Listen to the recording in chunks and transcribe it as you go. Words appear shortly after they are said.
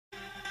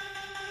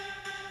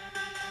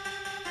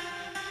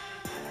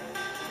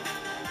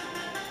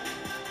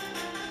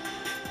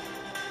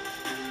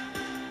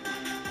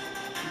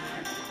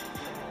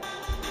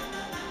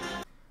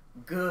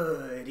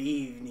Good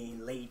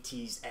evening,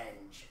 ladies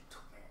and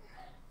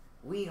gentlemen.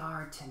 We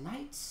are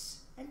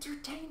tonight's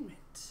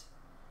entertainment.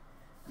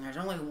 And there's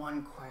only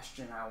one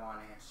question I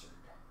want answered.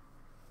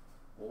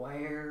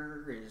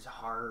 Where is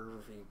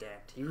Harvey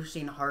Dent? You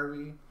seen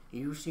Harvey?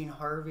 You seen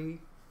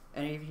Harvey?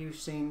 Any of you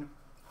seen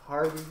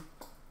Harvey?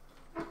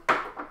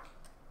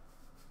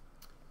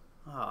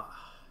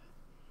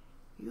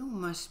 You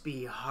must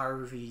be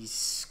Harvey's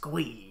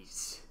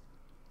squeeze.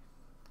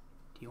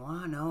 Do you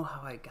want to know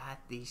how I got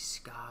these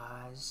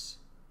scars?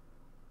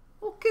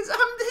 Well, 'cause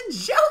I'm the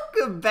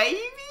Joker,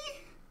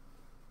 baby!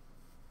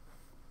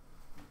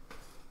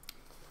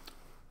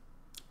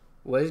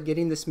 Was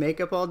getting this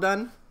makeup all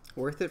done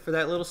worth it for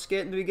that little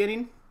skit in the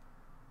beginning?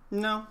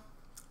 No,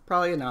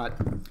 probably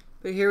not.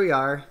 But here we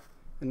are,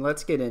 and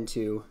let's get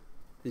into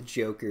the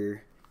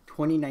Joker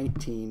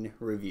 2019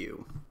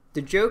 review.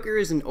 The Joker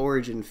is an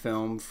origin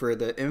film for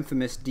the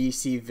infamous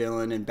DC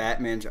villain and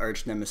Batman's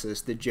arch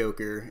nemesis, the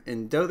Joker,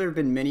 and though there have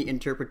been many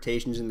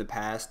interpretations in the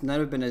past, none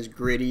have been as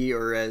gritty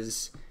or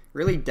as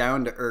really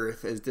down to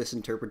earth as this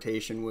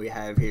interpretation we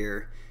have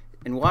here.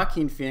 And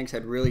Joaquin Phoenix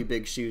had really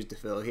big shoes to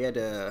fill. He had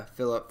to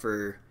fill up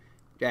for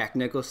Jack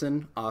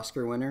Nicholson,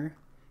 Oscar winner,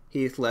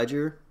 Heath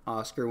Ledger,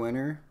 Oscar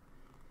winner,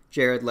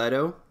 Jared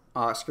Leto,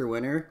 Oscar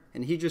winner,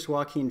 and he just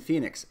Joaquin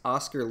Phoenix,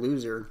 Oscar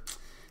loser.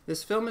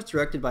 This film is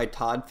directed by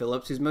Todd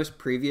Phillips, whose most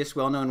previous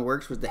well-known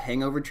works was the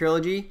Hangover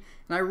trilogy,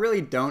 and I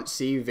really don't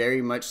see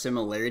very much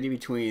similarity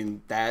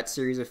between that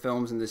series of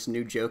films and this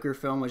new Joker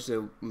film, which is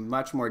a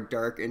much more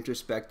dark,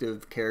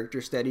 introspective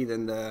character study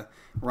than the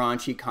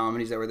raunchy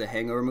comedies that were the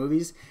Hangover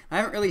movies. I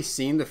haven't really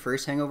seen the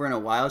first Hangover in a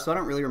while, so I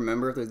don't really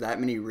remember if there's that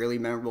many really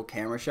memorable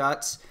camera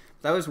shots.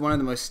 That was one of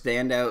the most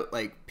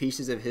standout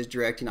pieces of his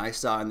directing I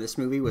saw in this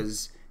movie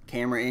was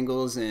camera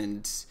angles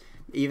and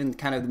even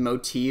kind of the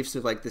motifs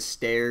of the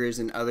stairs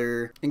and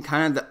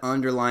kind of the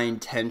underlying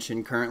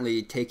tension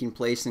currently taking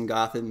place in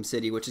Gotham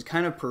City, which is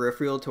kind of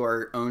peripheral to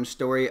our own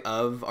story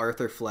of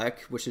Arthur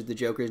Fleck, which is the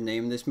Joker's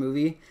name in this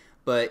movie.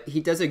 But he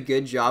does a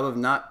good job of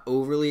not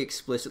overly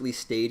explicitly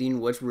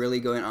stating what's really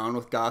going on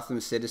with Gotham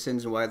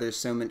citizens and why there's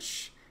so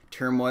much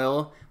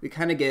turmoil. We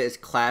kind of get his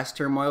class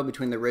turmoil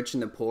between the rich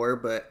and the poor,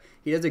 but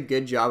he does a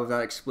good job of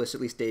not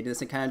explicitly stating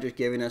this and kind of just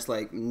giving us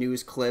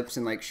news clips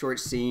and short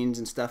scenes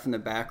and stuff in the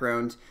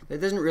background that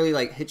doesn't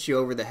really hit you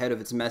over the head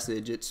of its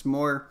message. It's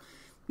more,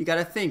 you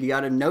gotta think, you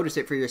gotta notice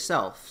it for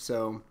yourself.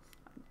 So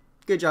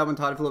good job on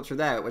Todd Phillips for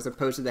that, as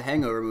opposed to the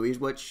Hangover movies,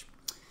 which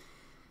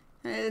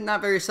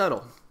not very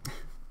subtle.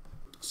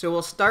 So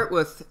we'll start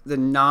with the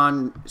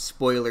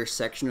non-spoiler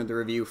section of the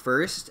review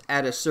first.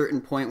 At a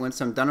certain point, once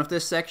I'm done with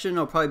this section,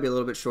 it'll probably be a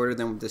little bit shorter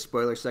than what the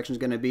spoiler section is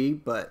going to be,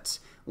 but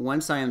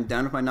once I am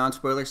done with my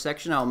non-spoiler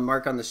section, I'll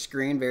mark on the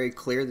screen very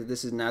clear that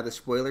this is now the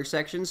spoiler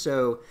section.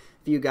 So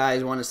if you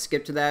guys want to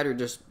skip to that or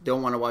just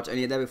don't want to watch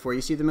any of that before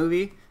you see the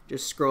movie,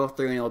 just scroll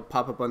through and it'll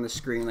pop up on the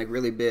screen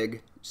really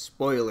big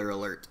spoiler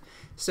alert.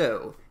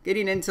 So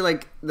getting into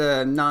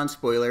the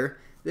non-spoiler,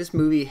 this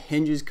movie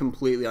hinges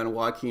completely on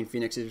Joaquin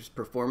Phoenix's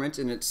performance,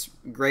 and it's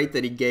great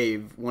that he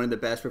gave one of the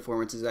best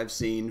performances I've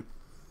seen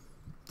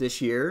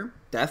this year,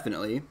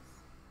 definitely.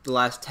 The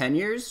last 10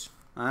 years?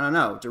 I don't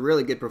know. It's a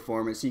really good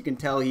performance. You can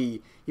tell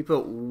he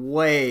put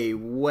way,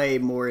 way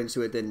more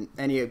into it than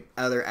any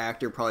other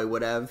actor probably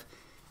would have.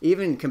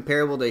 Even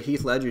comparable to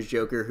Heath Ledger's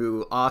Joker,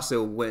 who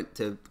also went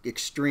to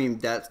extreme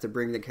depths to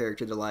bring the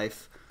character to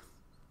life.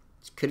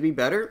 Could it be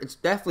better? It's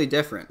definitely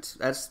different.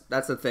 That's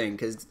the thing,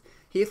 because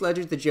Heath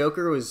Ledger's The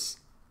Joker was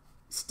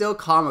still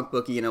comic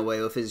booky in a way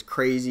with his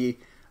crazy,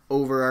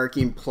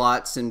 overarching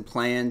plots and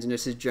plans and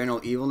just his general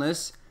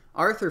evilness.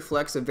 Arthur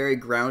Fleck's a very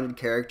grounded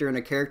character and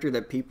a character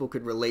that people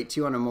could relate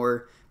to on a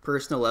more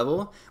personal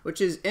level,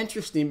 which is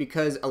interesting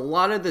because a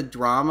lot of the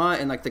drama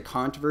and the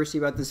controversy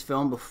about this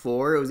film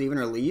before it was even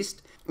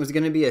released was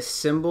going to be a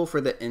symbol for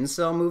the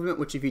incel movement,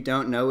 which if you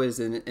don't know is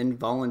an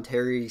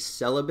involuntary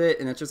celibate,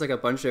 and it's just a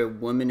bunch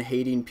of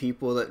women-hating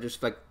people that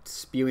just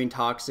spewing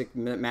toxic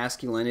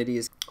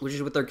masculinities, which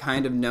is what they're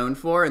kind of known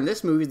for. And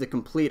this movie is the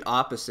complete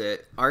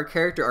opposite. Our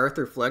character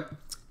Arthur Fleck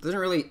doesn't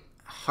really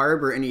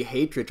harbor any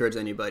hatred towards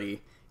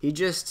anybody. He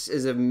just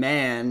is a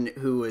man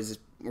who was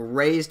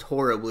raised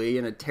horribly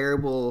in a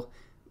terrible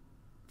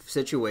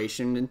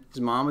situation.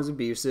 His mom was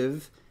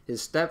abusive. His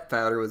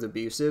stepfather was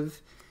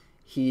abusive.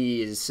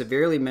 He is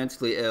severely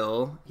mentally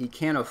ill. He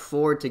can't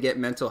afford to get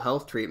mental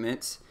health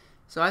treatment.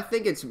 So I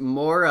think it's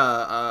more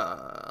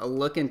a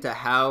look into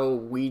how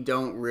we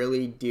don't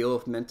really deal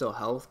with mental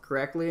health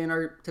correctly in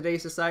our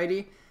today's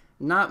society.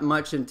 Not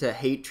much into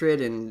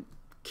hatred and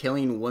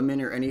killing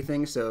women or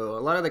anything, so a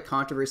lot of the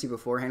controversy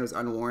beforehand was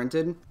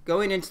unwarranted.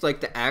 Going into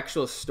the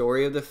actual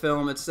story of the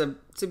film, it's a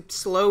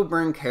slow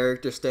burn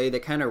character study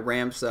that kind of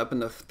ramps up in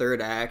the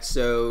third act,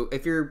 so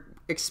if you're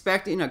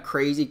expecting a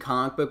crazy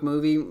comic book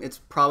movie, it's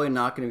probably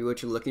not going to be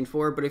what you're looking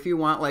for, but if you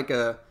want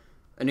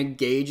an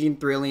engaging,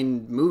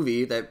 thrilling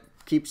movie that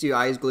keeps you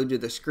eyes glued to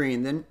the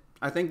screen, then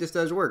I think this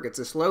does work. It's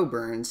a slow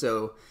burn,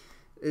 so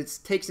it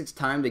takes its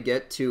time to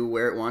get to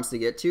where it wants to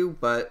get to,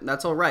 but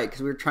that's all right,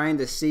 because we're trying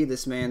to see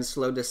this man's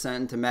slow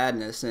descent into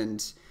madness,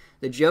 and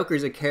the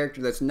Joker's a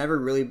character that's never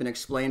really been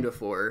explained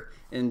before.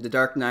 In The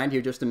Dark Knight, he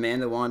was just a man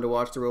that wanted to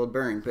watch the world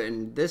burn. But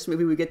in this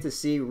movie, we get to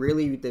see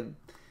really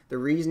the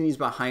reasonings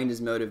behind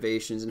his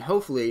motivations, and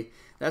hopefully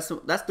that's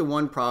the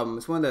one problem.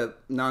 It's one of the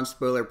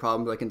non-spoiler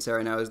problems I can say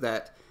right now is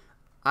that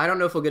I don't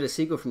know if we'll get a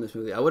sequel from this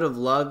movie. I would have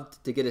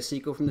loved to get a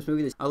sequel from this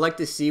movie. I'd like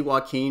to see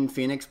Joaquin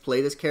Phoenix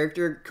play this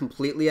character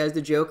completely as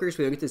the Joker, so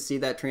we don't get to see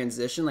that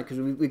transition. Like,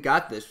 because we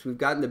got this. We've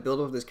gotten the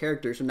build-up of this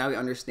character, so now we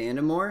understand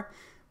him more.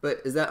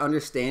 But is that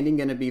understanding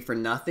going to be for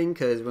nothing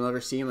because we'll never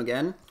see him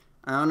again?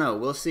 I don't know.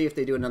 We'll see if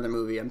they do another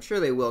movie. I'm sure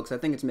they will because I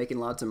think it's making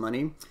lots of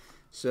money.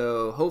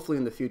 So hopefully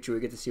in the future we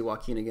get to see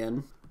Joaquin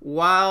again.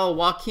 While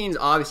Joaquin's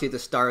obviously the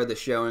star of the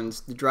show and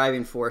the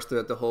driving force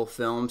throughout the whole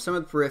film, some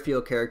of the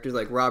peripheral characters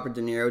like Robert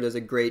De Niro does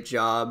a great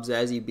job.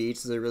 Zazie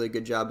Beetz does a really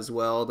good job as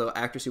well. The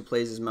actress who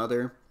plays his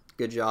mother,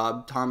 good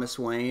job. Thomas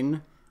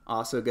Wayne,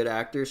 also a good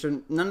actor.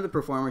 So none of the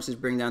performances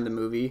bring down the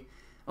movie.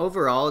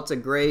 Overall, it's a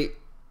great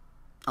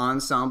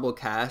ensemble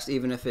cast,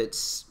 even if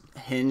it's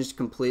hinged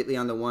completely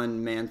on the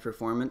one man's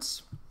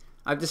performance.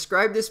 I've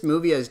described this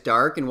movie as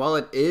dark, and while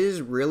it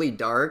is really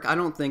dark, I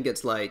don't think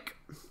it's like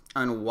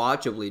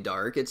unwatchably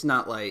dark. It's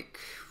not like,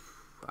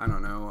 I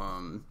don't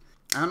know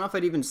if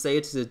I'd even say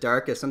it's as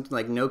dark as something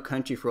like No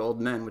Country for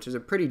Old Men, which is a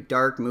pretty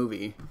dark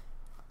movie.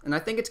 And I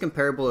think it's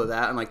comparable to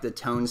that on like the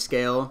tone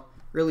scale.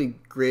 Really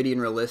gritty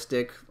and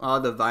realistic. All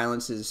the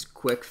violence is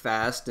quick,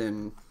 fast,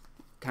 and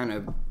kind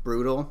of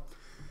brutal.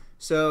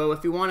 So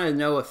if you want to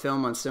know a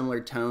film on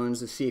similar tones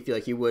to see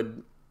if you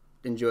would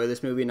enjoy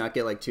this movie, not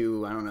get like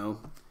too, I don't know,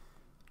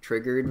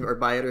 triggered or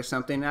by it or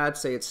something, I'd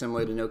say it's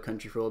similar to No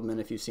Country for Old Men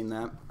if you've seen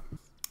that.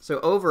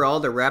 So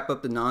overall, to wrap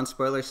up the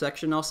non-spoiler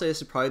section, I'll say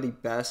this is probably the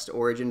best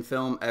origin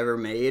film ever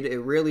made. It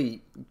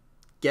really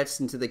gets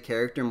into the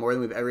character more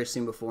than we've ever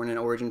seen before in an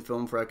origin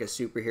film for like a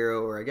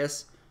superhero, or I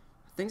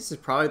think this is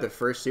probably the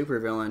first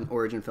supervillain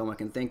origin film I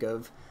can think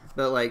of.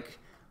 But like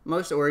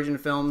most origin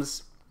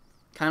films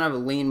kind of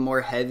lean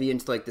more heavy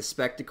into like the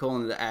spectacle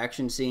and the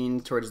action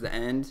scene towards the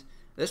end.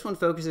 This one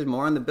focuses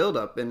more on the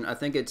build-up, and I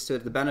think it's to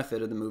the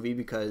benefit of the movie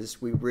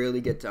because we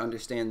really get to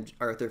understand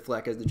Arthur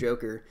Fleck as the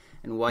Joker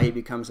and why he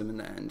becomes him in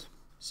the end.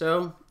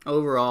 So,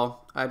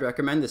 overall, I'd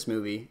recommend this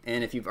movie,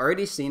 and if you've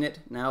already seen it,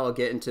 now I'll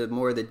get into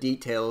more of the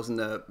details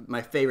and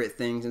my favorite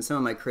things and some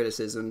of my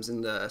criticisms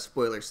in the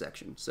spoiler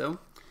section. So,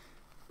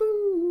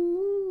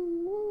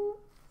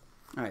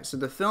 alright, so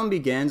the film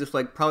begins with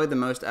like probably the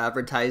most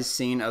advertised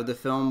scene of the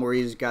film where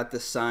he's got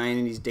the sign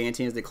and he's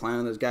dancing as the clown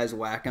and those guys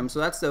whack him. So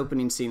that's the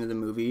opening scene of the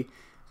movie.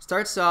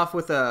 Starts off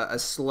with a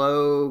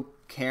slow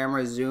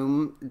camera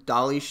zoom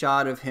dolly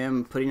shot of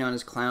him putting on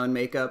his clown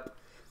makeup.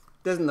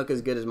 Doesn't look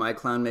as good as my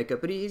clown makeup,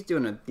 but he's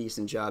doing a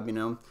decent job, you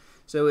know.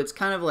 So it's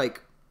kind of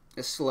like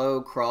a slow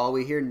crawl.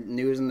 We hear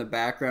news in the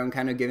background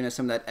kind of giving us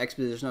some of that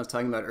exposition I was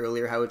talking about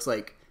earlier, how it's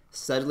like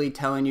subtly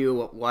telling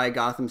you why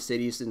Gotham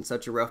City is in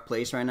such a rough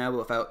place right now, but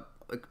without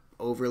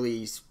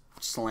overly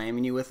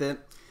slamming you with it.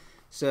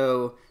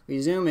 So we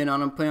zoom in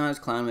on him putting on his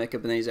clown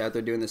makeup, and then he's out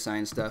there doing the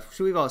sign stuff.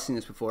 So we've all seen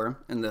this before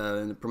in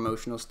the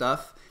promotional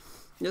stuff.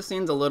 This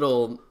seems a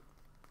little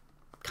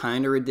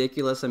kind of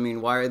ridiculous. I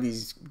mean, why are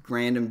these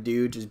random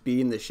dudes just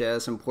beating the shit out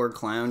of some poor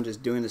clown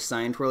just doing the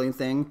sign twirling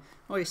thing?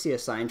 Oh, you see a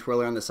sign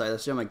twirler on the side of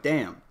the show. I'm like,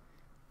 damn,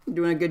 I'm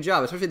doing a good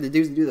job. Especially the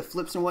dudes that do the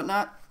flips and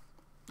whatnot.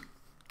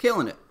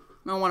 Killing it.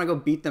 I don't want to go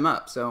beat them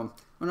up. So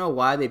I don't know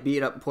why they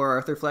beat up poor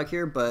Arthur Fleck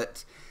here,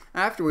 but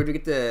afterwards, we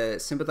get to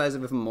sympathize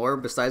with him more.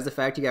 Besides the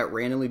fact he got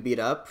randomly beat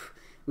up,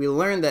 we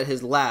learned that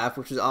his laugh,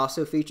 which was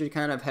also featured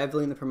kind of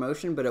heavily in the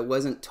promotion, but it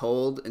wasn't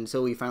told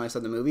until we finally saw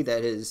the movie,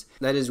 that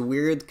his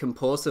weird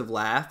compulsive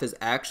laugh is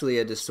actually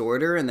a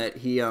disorder, and that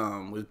he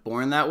was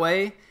born that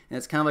way. And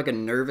it's kind of like a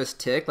nervous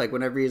tick. Like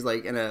whenever he's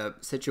like in a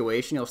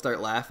situation, he'll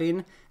start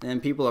laughing, and then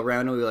people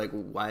around him will be like,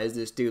 "Why is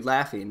this dude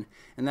laughing?"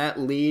 And that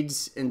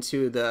leads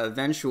into the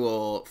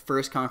eventual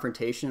first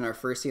confrontation. Our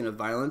first scene of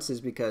violence is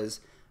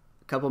because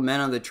couple men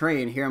on the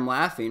train hear him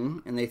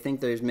laughing and they think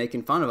they're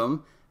making fun of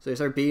him, so they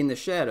start beating the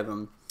shit out of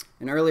him.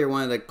 And earlier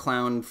one of the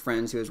clown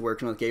friends he was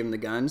working with gave him the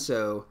gun,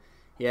 so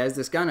he has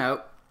this gun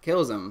out,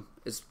 kills him.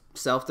 It's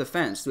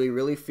self-defense. Do we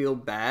really feel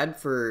bad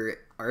for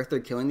Arthur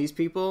killing these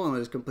people and it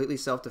was completely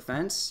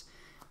self-defense?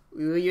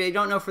 We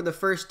don't know for the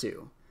first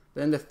two.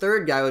 Then the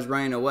third guy was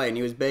running away and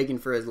he was begging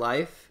for his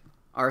life.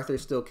 Arthur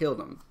still killed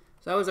him.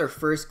 So that was our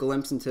first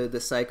glimpse into the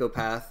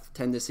psychopath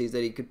tendencies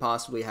that he could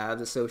possibly have,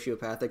 the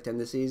sociopathic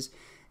tendencies.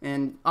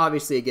 And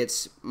obviously it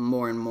gets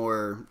more and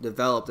more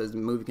developed as the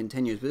movie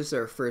continues, but this is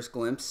our first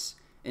glimpse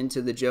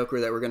into the Joker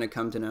that we're going to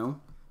come to know.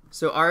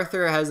 So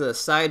Arthur has a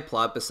side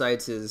plot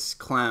besides his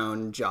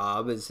clown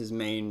job as his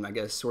main, I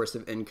guess, source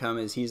of income,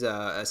 is he's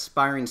a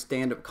aspiring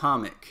stand-up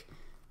comic.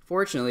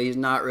 Fortunately, he's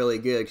not really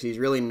good because he's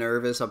really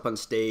nervous up on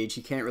stage.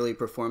 He can't really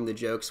perform the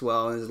jokes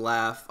well, and his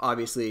laugh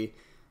obviously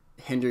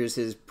hinders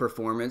his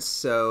performance.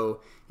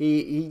 So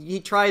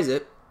he tries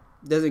it.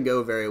 Doesn't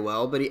go very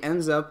well, but he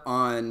ends up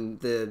on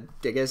the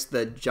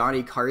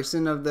Johnny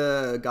Carson of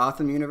the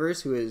Gotham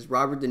universe, who is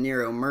Robert De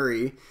Niro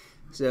Murray,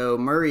 So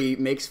Murray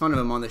makes fun of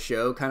him on the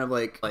show, kind of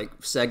like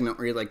segment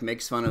where he like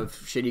makes fun of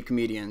shitty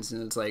comedians,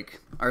 and it's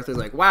like Arthur's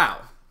like, wow,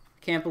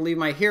 can't believe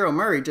my hero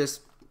Murray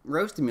just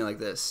roasted me like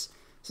this.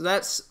 So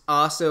that's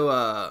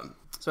also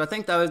so I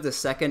think that was the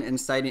second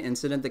inciting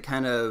incident that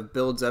kind of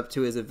builds up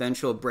to his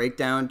eventual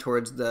breakdown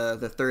towards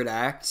the third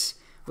act,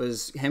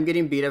 was him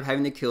getting beat up,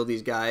 having to kill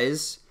these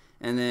guys,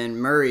 and then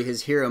Murray,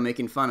 his hero,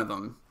 making fun of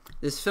him.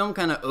 This film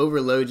kind of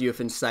overloads you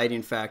with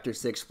inciting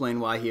factors to explain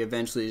why he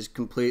eventually just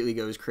completely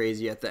goes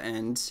crazy at the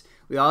end.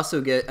 We also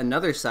get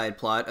another side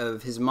plot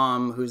of his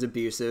mom, who's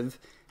abusive,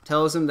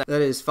 tells him that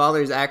his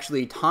father is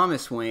actually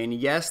Thomas Wayne.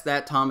 Yes,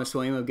 that Thomas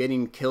Wayne of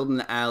getting killed in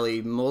the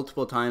alley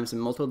multiple times in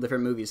multiple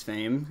different movies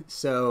fame.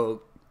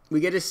 So we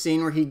get a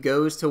scene where he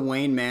goes to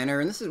Wayne Manor,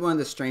 and this is one of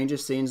the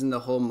strangest scenes in the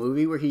whole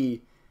movie, where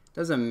he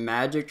does a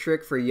magic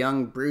trick for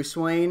young Bruce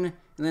Wayne,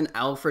 and then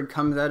Alfred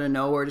comes out of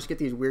nowhere, just get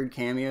these weird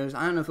cameos.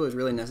 I don't know if it was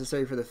really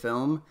necessary for the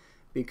film,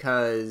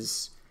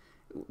 because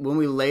when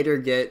we later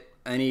get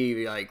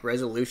any like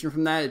resolution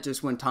from that, it's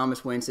just when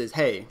Thomas Wayne says,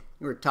 hey,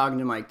 you were talking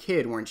to my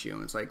kid, weren't you?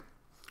 And it's like,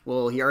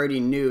 well, he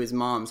already knew his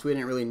mom, so we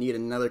didn't really need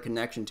another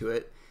connection to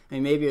it. I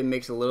mean, maybe it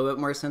makes a little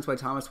bit more sense why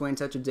Thomas Wayne's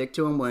such a dick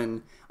to him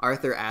when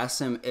Arthur asks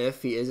him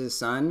if he is his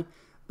son,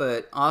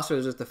 but also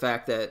it's just the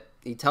fact that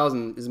he tells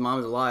him his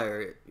mom's a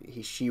liar.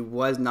 She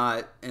was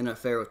not in an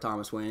affair with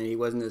Thomas Wayne, and he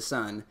wasn't his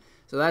son.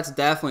 So that's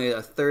definitely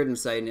a third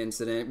inciting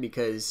incident,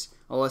 because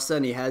all of a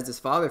sudden he has this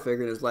father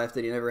figure in his life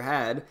that he never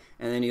had,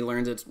 and then he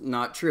learns it's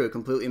not true,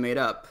 completely made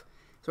up.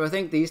 So I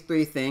think these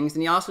three things,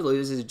 and he also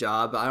loses his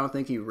job, but I don't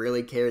think he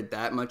really cared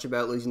that much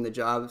about losing the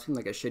job. It seemed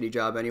like a shitty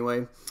job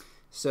anyway.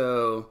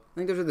 So I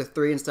think those are the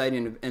three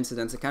inciting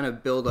incidents that kind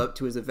of build up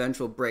to his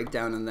eventual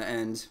breakdown in the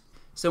end.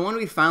 So when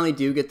we finally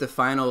do get the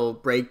final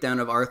breakdown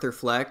of Arthur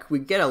Fleck, we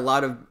get a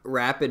lot of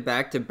rapid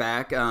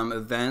back-to-back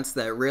events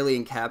that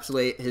really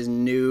encapsulate his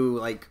new,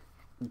 like,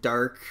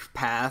 dark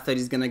path that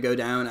he's going to go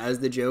down as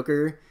the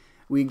Joker.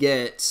 We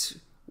get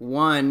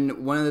one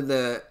of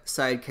the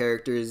side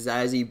characters,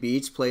 Zazie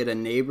Beetz, played a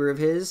neighbor of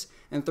his,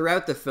 and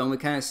throughout the film we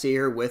kind of see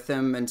her with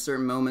him in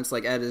certain moments,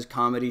 like at his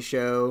comedy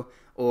show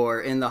or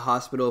in the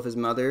hospital with his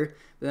mother.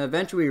 But then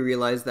eventually we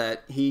realize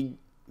that he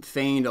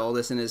feigned all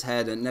this in his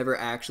head and it never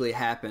actually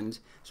happened.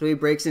 So he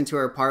breaks into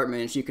her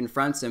apartment and she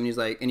confronts him, and he's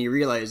like, and he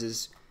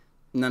realizes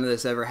none of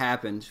this ever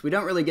happened. We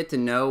don't really get to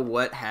know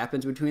what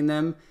happens between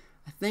them.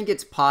 I think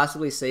it's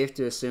possibly safe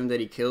to assume that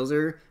he kills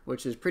her,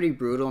 which is pretty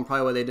brutal and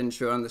probably why they didn't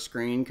show it on the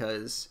screen,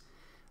 because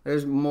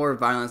there's more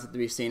violence to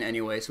be seen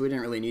anyway, so we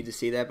didn't really need to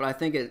see that. But I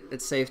think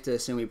it's safe to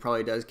assume he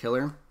probably does kill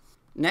her.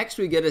 Next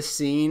we get a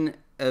scene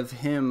of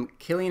him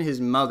killing his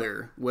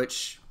mother,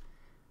 which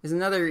is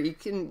another, you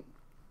can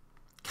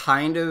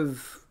kind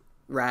of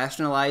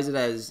rationalize it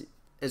as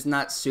it's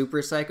not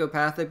super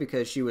psychopathic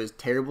because she was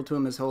terrible to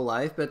him his whole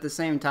life, but at the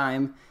same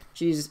time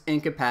she's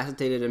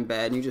incapacitated in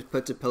bed and he just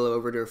puts a pillow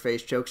over to her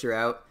face, chokes her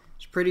out.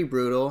 It's pretty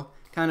brutal,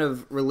 kind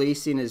of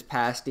releasing his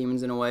past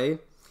demons in a way.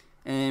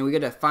 And we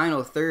get a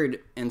final third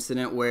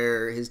incident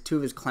where two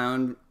of his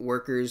clown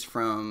workers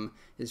from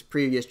his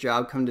previous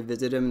job come to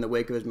visit him in the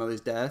wake of his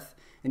mother's death,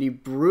 and he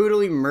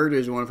brutally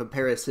murders one with a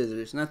pair of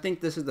scissors. And I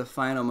think this is the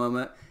final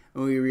moment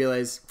when we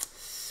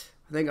realize,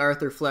 I think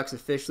Arthur Fleck's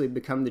officially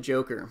become the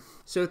Joker.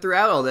 So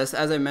throughout all this,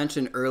 as I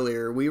mentioned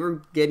earlier, we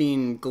were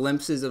getting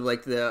glimpses of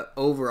like the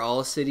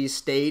overall city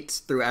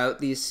state throughout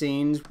these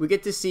scenes. We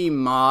get to see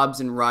mobs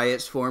and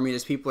riots forming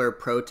as people are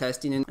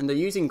protesting, and they're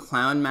using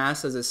clown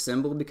masks as a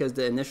symbol because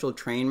the initial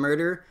train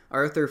murder,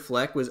 Arthur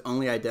Fleck was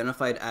only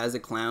identified as a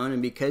clown,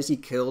 and because he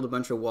killed a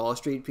bunch of Wall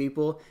Street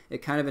people,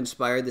 it kind of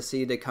inspired the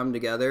city to come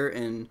together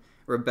and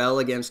rebel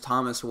against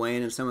Thomas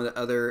Wayne and some of the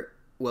other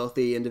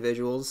wealthy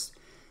individuals.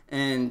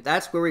 And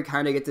that's where we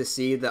kind of get to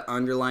see the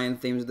underlying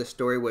themes of the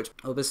story, which,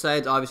 well,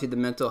 besides obviously the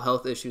mental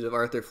health issues of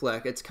Arthur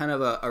Fleck, it's kind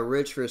of a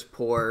rich versus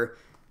poor,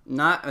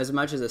 not as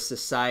much as a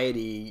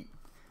society,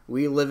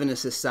 we live in a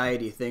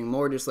society thing,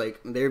 more just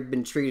like they've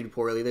been treated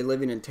poorly, they're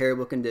living in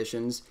terrible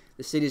conditions,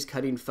 the city's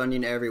cutting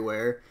funding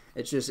everywhere,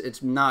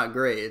 it's not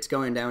great, it's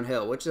going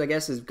downhill, which I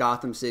guess is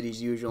Gotham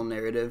City's usual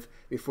narrative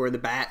before the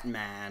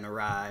Batman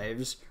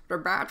arrives. The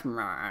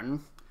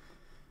Batman,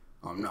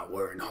 I'm not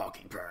wearing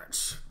hockey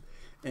pads.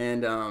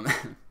 And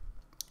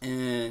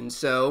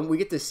so we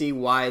get to see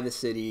why the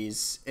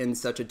city's in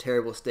such a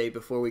terrible state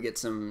before we get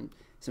some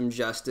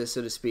justice,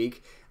 so to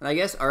speak. And I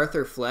guess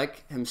Arthur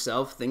Fleck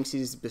himself thinks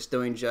he's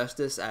bestowing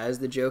justice as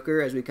the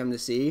Joker, as we come to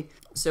see.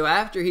 So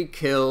after he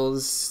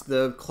kills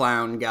the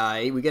clown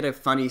guy, we get a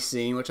funny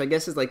scene, which I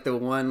guess is like the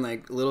one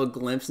like little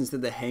glimpse into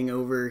the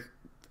Hangover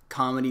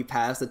comedy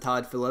past of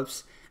Todd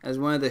Phillips, as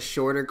one of the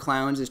shorter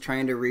clowns is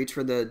trying to reach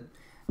for the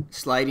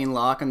sliding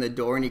lock on the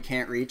door and he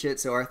can't reach it,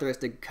 so Arthur has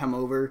to come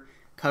over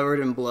covered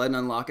in blood and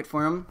unlock it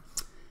for him.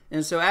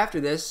 And so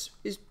after this,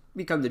 he's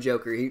become the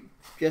Joker. He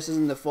dresses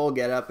in the full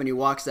getup and he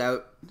walks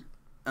out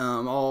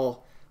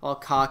all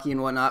cocky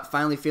and whatnot,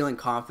 finally feeling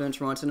confidence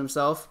for once in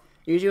himself.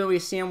 Usually when we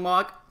see him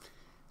walk,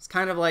 it's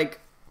kind of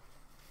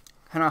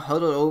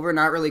huddled over,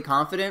 not really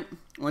confident.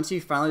 Once he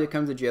finally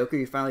becomes the Joker,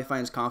 he finally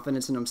finds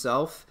confidence in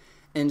himself.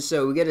 And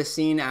so we get a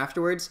scene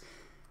afterwards.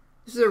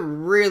 This is a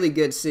really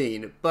good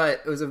scene,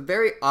 but it was a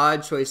very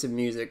odd choice of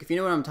music. If you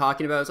know what I'm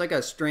talking about, it's like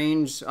a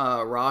strange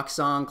rock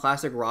song,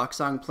 classic rock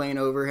song playing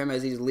over him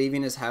as he's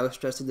leaving his house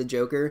dressed as the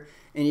Joker.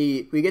 And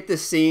we get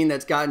this scene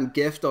that's gotten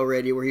gift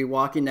already where he's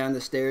walking down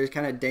the stairs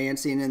kind of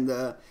dancing in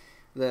the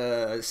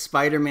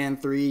Spider-Man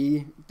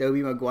 3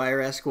 Tobey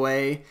Maguire-esque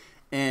way.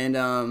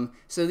 And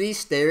so these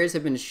stairs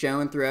have been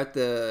shown throughout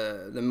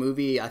the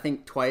movie, I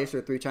think twice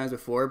or 3 times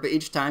before, but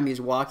each time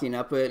he's walking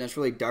up it and it's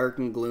really dark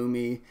and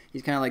gloomy.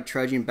 He's kind of like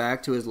trudging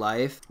back to his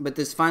life. But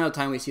this final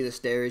time we see the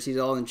stairs, he's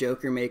all in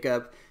Joker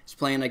makeup. He's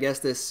playing, I guess,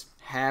 this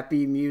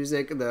happy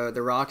music,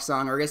 the rock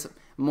song, or I guess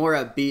more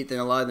upbeat than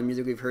a lot of the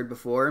music we've heard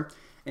before.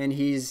 And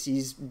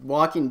he's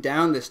walking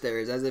down the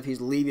stairs as if he's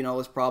leaving all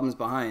his problems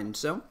behind.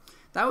 So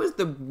that was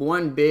the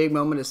one big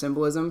moment of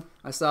symbolism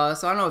I saw.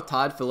 So I don't know if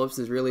Todd Phillips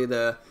is really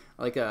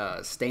like a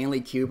Stanley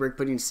Kubrick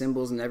putting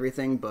symbols and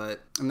everything,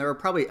 and there were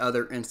probably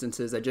other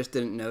instances I just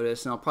didn't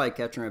notice, and I'll probably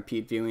catch on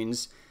repeat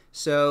viewings.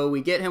 So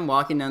we get him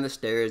walking down the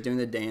stairs, doing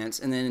the dance,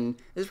 and then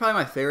this is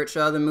probably my favorite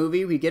shot of the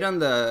movie. We get on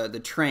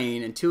the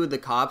train, and 2 of the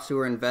cops who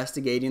are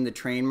investigating the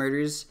train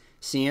murders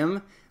see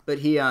him, but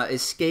he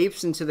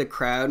escapes into the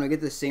crowd, and we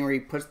get this scene where he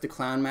puts the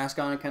clown mask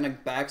on and kind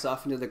of backs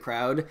off into the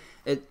crowd.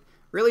 It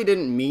really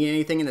didn't mean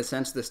anything in the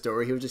sense of the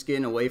story. He was just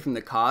getting away from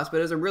the cops, but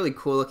it was a really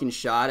cool looking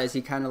shot as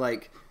he kind of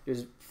like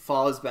just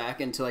falls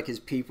back into like his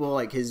people,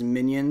 like his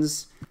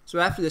minions. So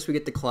after this we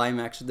get the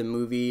climax of the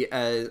movie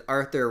as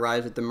Arthur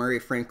arrives at the Murray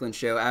Franklin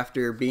show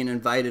after being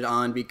invited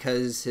on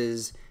because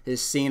his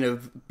scene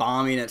of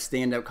bombing at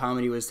stand-up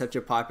comedy was such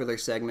a popular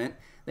segment.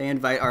 They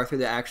invite Arthur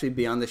to actually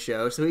be on the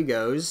show, so he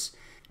goes.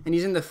 And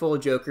he's in the full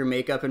Joker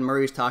makeup, and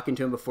Murray's talking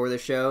to him before the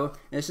show.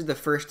 And this is the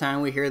first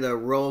time we hear the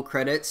roll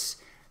credits.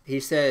 He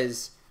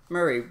says,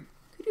 "Murray,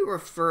 could you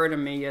refer to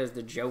me as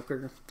the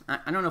Joker?"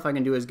 I don't know if I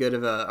can do as good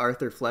of a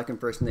Arthur Fleck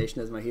impersonation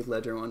as my Heath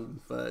Ledger one,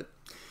 but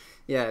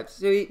yeah,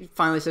 so he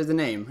finally says the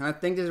name. And I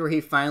think this is where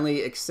he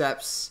finally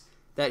accepts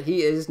that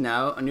he is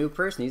now a new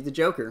person. He's the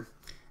Joker.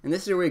 And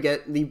this is where we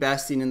get the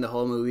best scene in the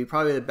whole movie,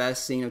 probably the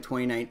best scene of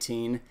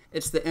 2019.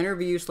 It's the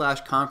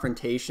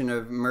interview/confrontation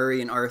of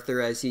Murray and Arthur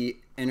as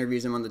he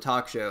interviews him on the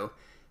talk show.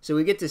 So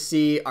we get to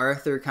see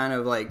Arthur kind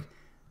of like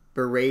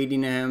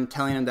berating him,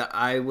 telling him that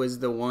I was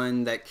the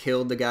one that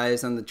killed the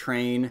guys on the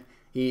train.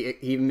 He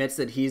admits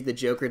that he's the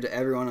Joker to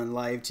everyone on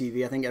live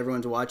TV. I think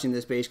everyone's watching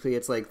this. Basically,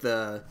 it's like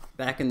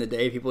back in the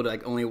day, people would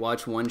like only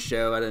watch one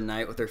show at a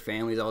night with their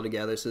families all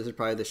together. So this is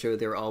probably the show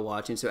they were all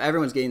watching. So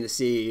everyone's getting to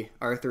see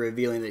Arthur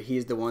revealing that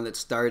he's the one that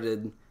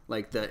started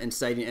like the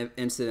inciting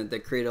incident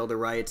that created all the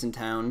riots in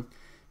town.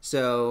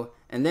 So,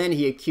 and then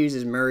he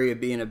accuses Murray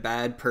of being a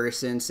bad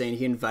person, saying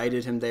he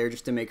invited him there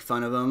just to make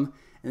fun of him.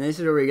 And this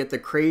is where we get the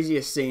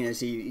craziest scene as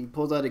he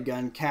pulls out a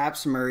gun,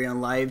 caps Murray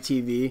on live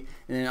TV,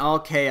 and then all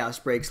chaos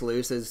breaks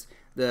loose as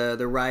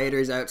the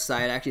rioters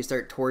outside actually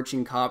start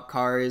torching cop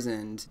cars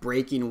and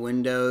breaking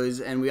windows.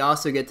 And we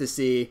also get to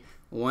see,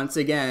 once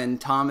again,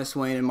 Thomas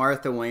Wayne and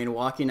Martha Wayne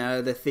walking out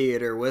of the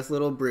theater with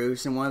little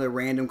Bruce and one of the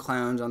random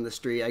clowns on the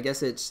street. I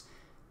guess it's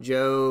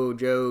Joe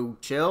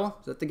Chill?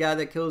 Is that the guy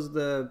that kills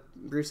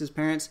Bruce's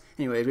parents?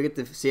 Anyways, we get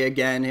to see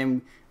again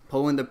him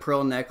pulling the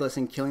pearl necklace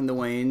and killing the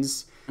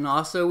Waynes. And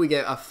also we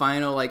get a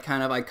final like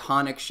kind of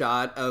iconic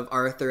shot of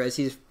Arthur as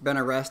he's been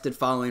arrested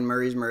following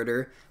Murray's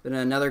murder. Then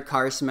another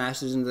car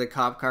smashes into the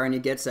cop car and he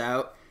gets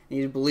out and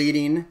he's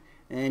bleeding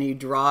and he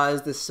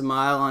draws the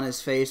smile on his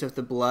face with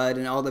the blood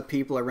and all the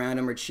people around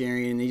him are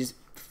cheering and he's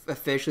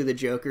officially the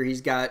Joker.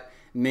 He's got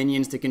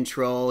minions to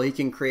control. He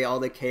can create all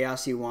the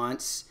chaos he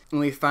wants.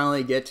 And we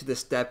finally get to the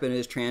step in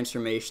his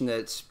transformation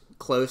that's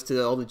close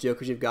to all the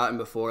Jokers you've gotten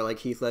before, like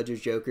Heath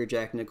Ledger's Joker,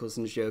 Jack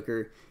Nicholson's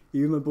Joker,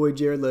 even my boy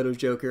Jared Leto's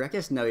Joker. I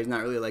guess no, he's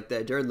not really like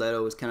that. Jared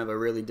Leto was kind of a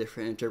really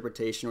different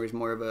interpretation where he's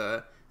more of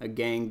a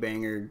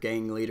gangbanger,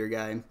 gang leader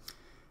guy.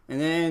 And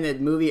then the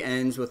movie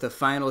ends with a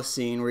final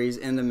scene where he's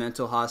in the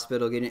mental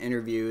hospital getting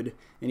interviewed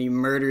and he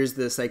murders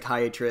the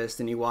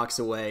psychiatrist and he walks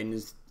away and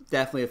is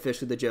definitely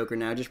officially the Joker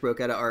now. Just broke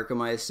out of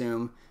Arkham, I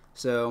assume.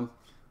 So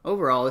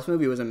overall, this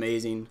movie was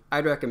amazing.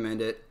 I'd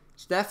recommend it.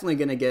 It's definitely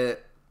going to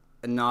get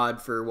a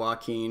nod for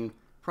Joaquin,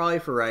 probably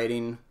for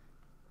writing.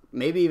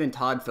 Maybe even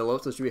Todd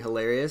Phillips, which would be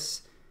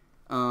hilarious.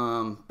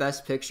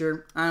 Best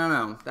picture, I don't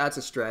know. That's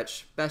a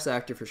stretch. Best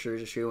actor for sure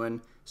is a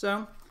shoo-in.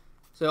 So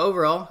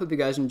overall, hope you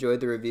guys enjoyed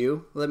the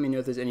review. Let me know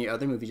if there's any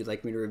other movies you'd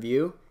like me to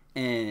review.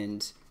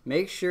 And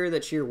make sure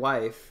that your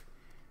wife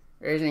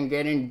isn't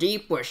getting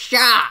deep with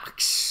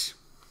sharks.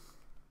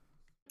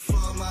 For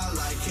my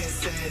life, can't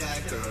say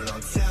that, girl.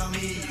 Don't tell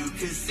me you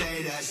could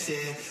say that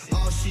shit.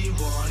 All she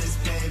want is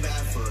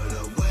payback for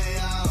the way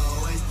I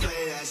always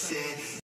play that shit.